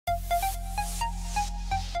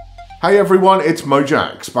Hey everyone, it's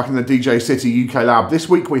Mojaxx, back in the DJcity UK lab. This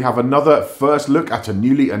week we have another first look at a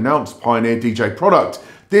newly announced Pioneer DJ product.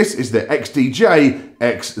 This is the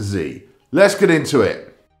XDJ-XZ. Let's get into it.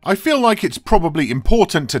 I feel like it's probably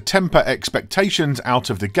important to temper expectations out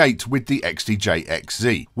of the gate with the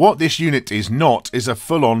XDJ-XZ. What this unit is not is a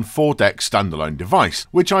full-on 4-deck standalone device,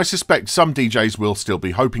 which I suspect some DJs will still be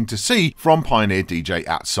hoping to see from Pioneer DJ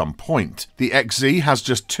at some point. The XZ has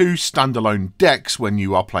just 2 standalone decks when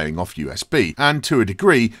you are playing off USB, and to a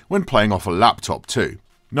degree when playing off a laptop too.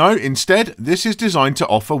 No, instead, this is designed to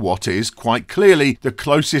offer what is, quite clearly, the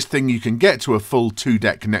closest thing you can get to a full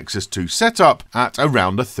 2-deck Nexus 2 setup at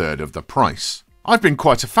around a third of the price. I've been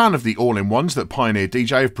quite a fan of the all-in-ones that Pioneer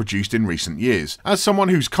DJ have produced in recent years. As someone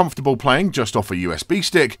who's comfortable playing just off a USB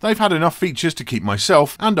stick, they've had enough features to keep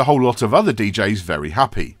myself and a whole lot of other DJs very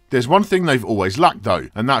happy. There's one thing they've always lacked though,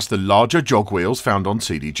 and that's the larger jog wheels found on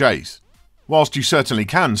CDJs. Whilst you certainly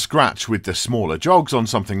can scratch with the smaller jogs on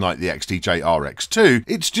something like the XDJ-RX2,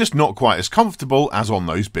 it's just not quite as comfortable as on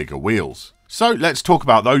those bigger wheels. So let's talk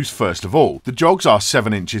about those first of all. The jogs are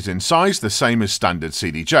 7 inches in size, the same as standard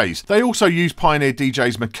CDJs. They also use Pioneer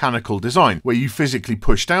DJ's mechanical design, where you physically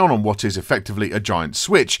push down on what is effectively a giant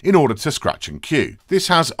switch in order to scratch and cue. This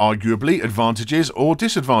has arguably advantages or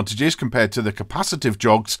disadvantages compared to the capacitive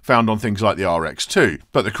jogs found on things like the RX2,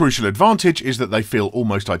 but the crucial advantage is that they feel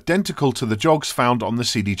almost identical to the jogs found on the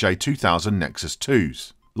CDJ-2000 Nexus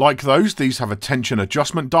 2s. Like those, these have a tension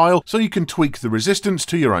adjustment dial, so you can tweak the resistance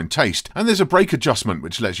to your own taste, and there's a brake adjustment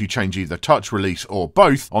which lets you change either touch, release, or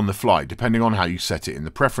both on the fly, depending on how you set it in the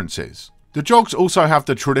preferences. The jogs also have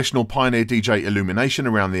the traditional Pioneer DJ illumination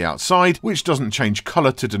around the outside, which doesn't change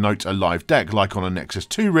colour to denote a live deck like on a Nexus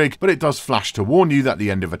 2 rig, but it does flash to warn you that the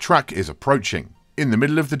end of a track is approaching. In the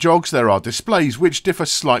middle of the jogs there are displays which differ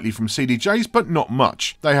slightly from CDJs, but not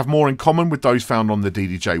much. They have more in common with those found on the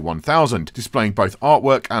DJcity-1000, displaying both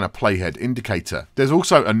artwork and a playhead indicator. There's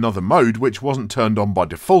also another mode which wasn't turned on by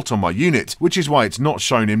default on my unit, which is why it's not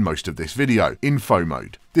shown in most of this video, Info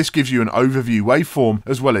Mode. This gives you an overview waveform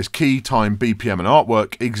as well as key, time, BPM and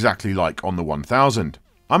artwork exactly like on the 1000.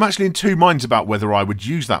 I'm actually in 2 minds about whether I would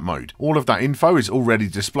use that mode. All of that info is already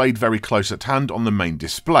displayed very close at hand on the main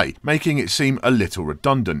display, making it seem a little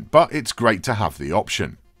redundant, but it's great to have the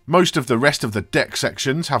option. Most of the rest of the deck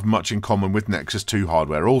sections have much in common with Nexus 2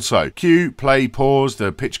 hardware also. Cue, play, pause,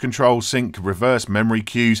 the pitch control, sync, reverse, memory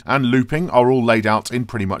cues, and looping are all laid out in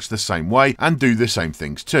pretty much the same way and do the same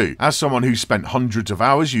things too. As someone who spent hundreds of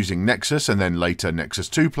hours using Nexus and then later Nexus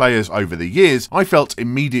 2 players over the years, I felt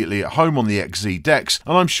immediately at home on the XZ decks,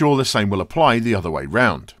 and I'm sure the same will apply the other way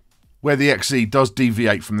round. Where the XZ does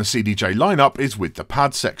deviate from the CDJ lineup is with the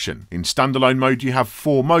pad section. In standalone mode you have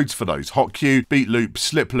 4 modes for those: hot cue, beat loop,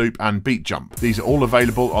 slip loop and beat jump. These are all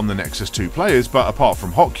available on the Nexus 2 players, but apart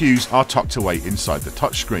from hot cues are tucked away inside the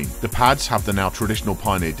touchscreen. The pads have the now traditional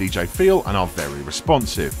Pioneer DJ feel and are very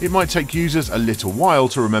responsive. It might take users a little while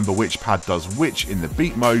to remember which pad does which in the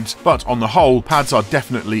beat modes, but on the whole, pads are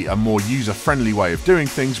definitely a more user-friendly way of doing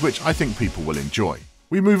things, which I think people will enjoy.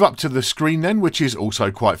 We move up to the screen then, which is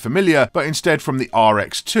also quite familiar, but instead from the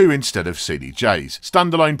RX2 instead of CDJs.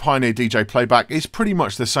 Standalone Pioneer DJ playback is pretty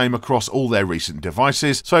much the same across all their recent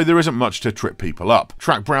devices, so there isn't much to trip people up.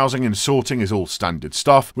 Track browsing and sorting is all standard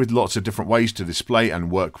stuff, with lots of different ways to display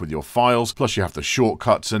and work with your files, plus you have the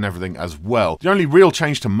shortcuts and everything as well. The only real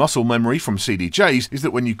change to muscle memory from CDJs is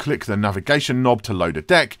that when you click the navigation knob to load a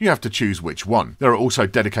deck, you have to choose which one. There are also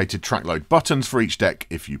dedicated track load buttons for each deck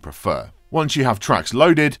if you prefer. Once you have tracks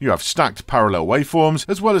loaded, you have stacked parallel waveforms,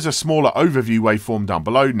 as well as a smaller overview waveform down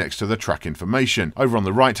below next to the track information. Over on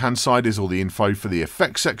the right hand side is all the info for the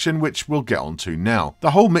effects section, which we'll get onto now.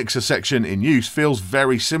 The whole mixer section in use feels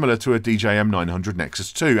very similar to a DJM900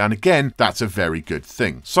 Nexus 2, and again, that's a very good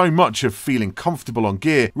thing. So much of feeling comfortable on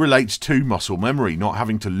gear relates to muscle memory, not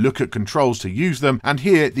having to look at controls to use them, and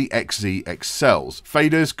here the XZ excels.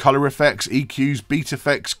 Faders, color effects, EQs, beat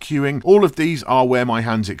effects, cueing, all of these are where my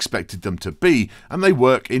hands expected them to be, and they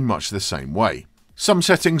work in much the same way. Some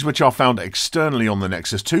settings which are found externally on the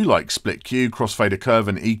Nexus 2, like split cue, crossfader curve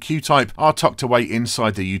and EQ type, are tucked away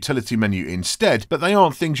inside the utility menu instead, but they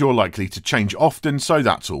aren't things you're likely to change often, so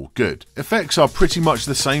that's all good. Effects are pretty much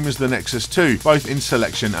the same as the Nexus 2, both in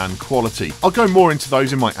selection and quality. I'll go more into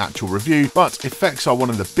those in my actual review, but effects are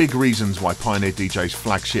one of the big reasons why Pioneer DJ's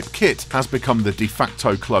flagship kit has become the de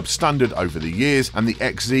facto club standard over the years, and the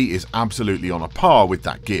XZ is absolutely on a par with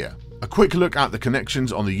that gear. A quick look at the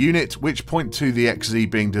connections on the unit, which point to the XZ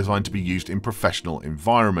being designed to be used in professional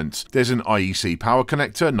environments. There's an IEC power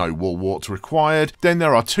connector, no wall warts required. Then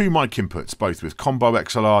there are 2 mic inputs, both with combo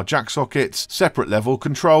XLR jack sockets, separate level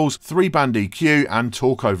controls, 3-band EQ and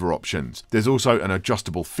talk over options. There's also an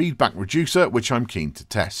adjustable feedback reducer, which I'm keen to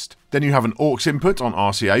test. Then you have an aux input on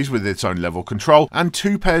RCAs with its own level control, and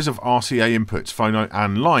 2 pairs of RCA inputs, phono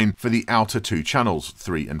and line, for the outer 2 channels,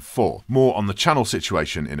 3 and 4. More on the channel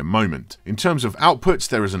situation in a moment. In terms of outputs,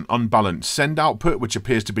 there is an unbalanced send output, which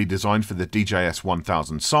appears to be designed for the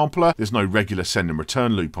DJS-1000 sampler. There's no regular send and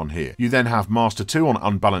return loop on here. You then have Master 2 on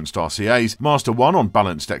unbalanced RCAs, Master 1 on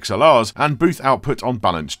balanced XLRs, and booth output on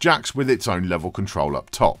balanced jacks with its own level control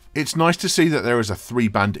up top. It's nice to see that there is a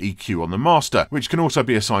 3-band EQ on the Master, which can also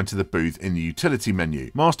be assigned to the booth in the utility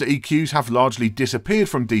menu. Master EQs have largely disappeared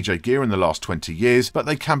from DJ gear in the last 20 years, but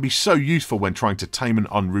they can be so useful when trying to tame an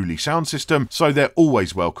unruly sound system, so they're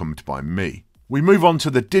always welcomed by me. We move on to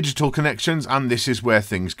the digital connections, and this is where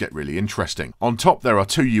things get really interesting. On top there are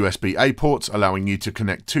 2 USB-A ports allowing you to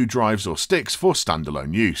connect 2 drives or sticks for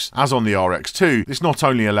standalone use. As on the RX2, this not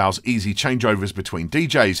only allows easy changeovers between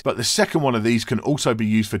DJs, but the second one of these can also be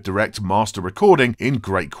used for direct master recording in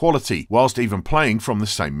great quality, whilst even playing from the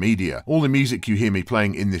same media. All the music you hear me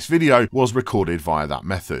playing in this video was recorded via that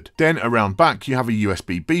method. Then around back you have a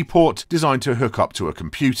USB-B port designed to hook up to a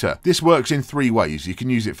computer. This works in 3 ways. You can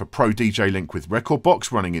use it for Pro DJ Link with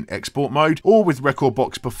rekordbox running in export mode, or with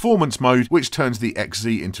rekordbox performance mode, which turns the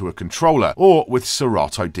XZ into a controller, or with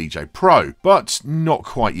Serato DJ Pro, but not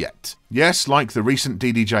quite yet. Yes, like the recent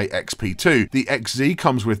DJcity-XP2, the XZ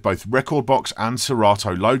comes with both rekordbox and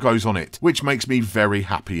Serato logos on it, which makes me very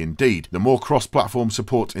happy indeed. The more cross-platform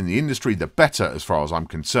support in the industry, the better as far as I'm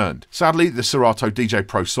concerned. Sadly, the Serato DJ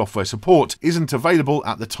Pro software support isn't available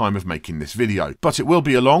at the time of making this video, but it will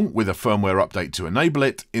be along with a firmware update to enable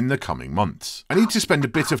it in the coming months. I need to spend a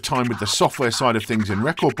bit of time with the software side of things in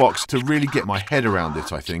rekordbox to really get my head around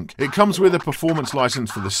it, I think. It comes with a performance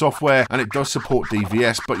license for the software, and it does support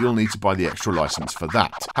DVS, but you'll need to buy the extra license for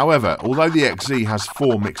that. However, although the XZ has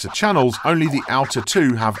 4 mixer channels, only the outer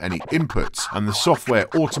 2 have any inputs, and the software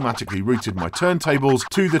automatically routed my turntables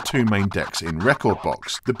to the 2 main decks in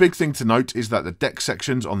rekordbox. The big thing to note is that the deck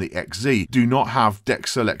sections on the XZ do not have deck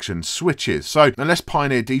selection switches, so unless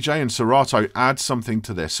Pioneer DJ and Serato add something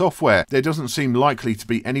to their software, there doesn't seem likely to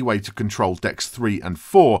be any way to control decks 3 and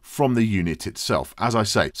 4 from the unit itself. As I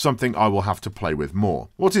say, something I will have to play with more.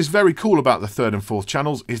 What is very cool about the 3rd and 4th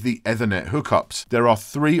channels is the Ethernet hookups. There are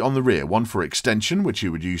 3 on the rear, 1 for extension, which you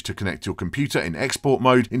would use to connect your computer in export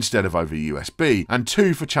mode instead of over USB, and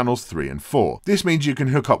 2 for channels 3 and 4. This means you can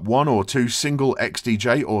hook up 1 or 2 single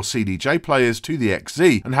XDJ or CDJ players to the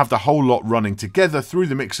XZ and have the whole lot running together through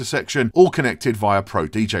the mixer section, all connected via Pro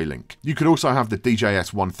DJ Link. You could also have the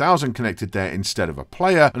DJS-1000 connected there instead of a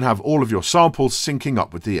player and have all of your samples syncing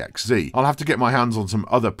up with the XZ. I'll have to get my hands on some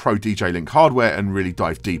other Pro DJ Link hardware and really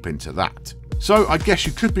dive deep into that. So I guess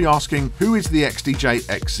you could be asking, who is the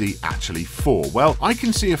XDJ-XZ actually for? Well, I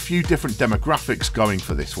can see a few different demographics going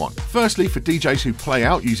for this one. Firstly, for DJs who play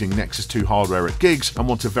out using Nexus 2 hardware at gigs and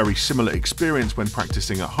want a very similar experience when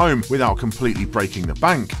practicing at home without completely breaking the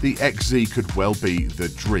bank, the XZ could well be the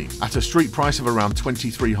dream. At a street price of around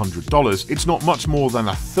 $2,300, it's not much more than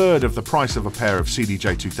a third of the price of a pair of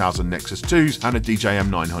CDJ-2000 Nexus 2s and a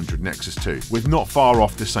DJM-900 Nexus 2, with not far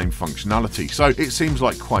off the same functionality, so it seems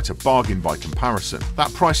like quite a bargain by comparison.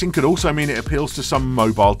 That pricing could also mean it appeals to some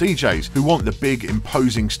mobile DJs who want the big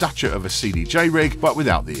imposing stature of a CDJ rig but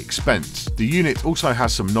without the expense. The unit also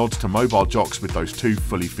has some nods to mobile jocks with those 2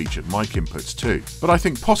 fully featured mic inputs too. But I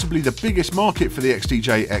think possibly the biggest market for the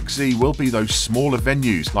XDJ-XZ will be those smaller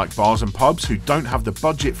venues like bars and pubs who don't have the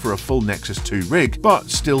budget for a full Nexus 2 rig but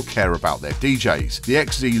still care about their DJs. The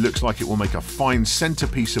XZ looks like it will make a fine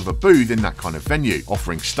centerpiece of a booth in that kind of venue,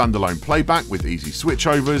 offering standalone playback with easy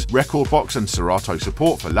switchovers, rekordbox and Serato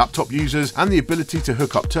support for laptop users, and the ability to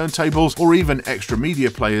hook up turntables or even extra media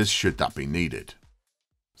players should that be needed.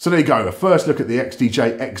 So there you go, a first look at the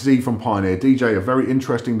XDJ-XZ from Pioneer DJ, a very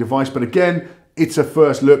interesting device, but again, it's a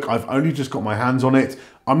first look. I've only just got my hands on it.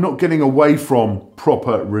 I'm not getting away from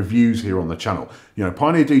proper reviews here on the channel. You know,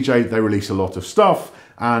 Pioneer DJ, they release a lot of stuff,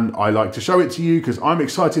 and I like to show it to you because I'm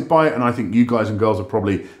excited by it, and I think you guys and girls are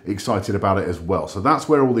probably excited about it as well. So that's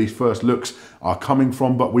where all these first looks are coming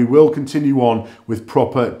from, but we will continue on with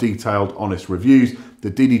proper, detailed, honest reviews.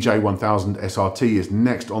 The DJcity-1000 SRT is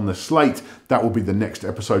next on the slate. That will be the next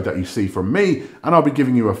episode that you see from me, and I'll be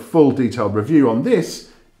giving you a full detailed review on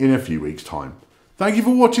this in a few weeks' time. Thank you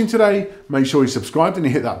for watching today. Make sure you subscribe and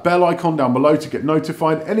you hit that bell icon down below to get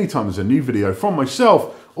notified anytime there's a new video from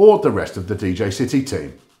myself or the rest of the DJ City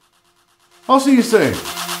team. I'll see you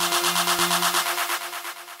soon.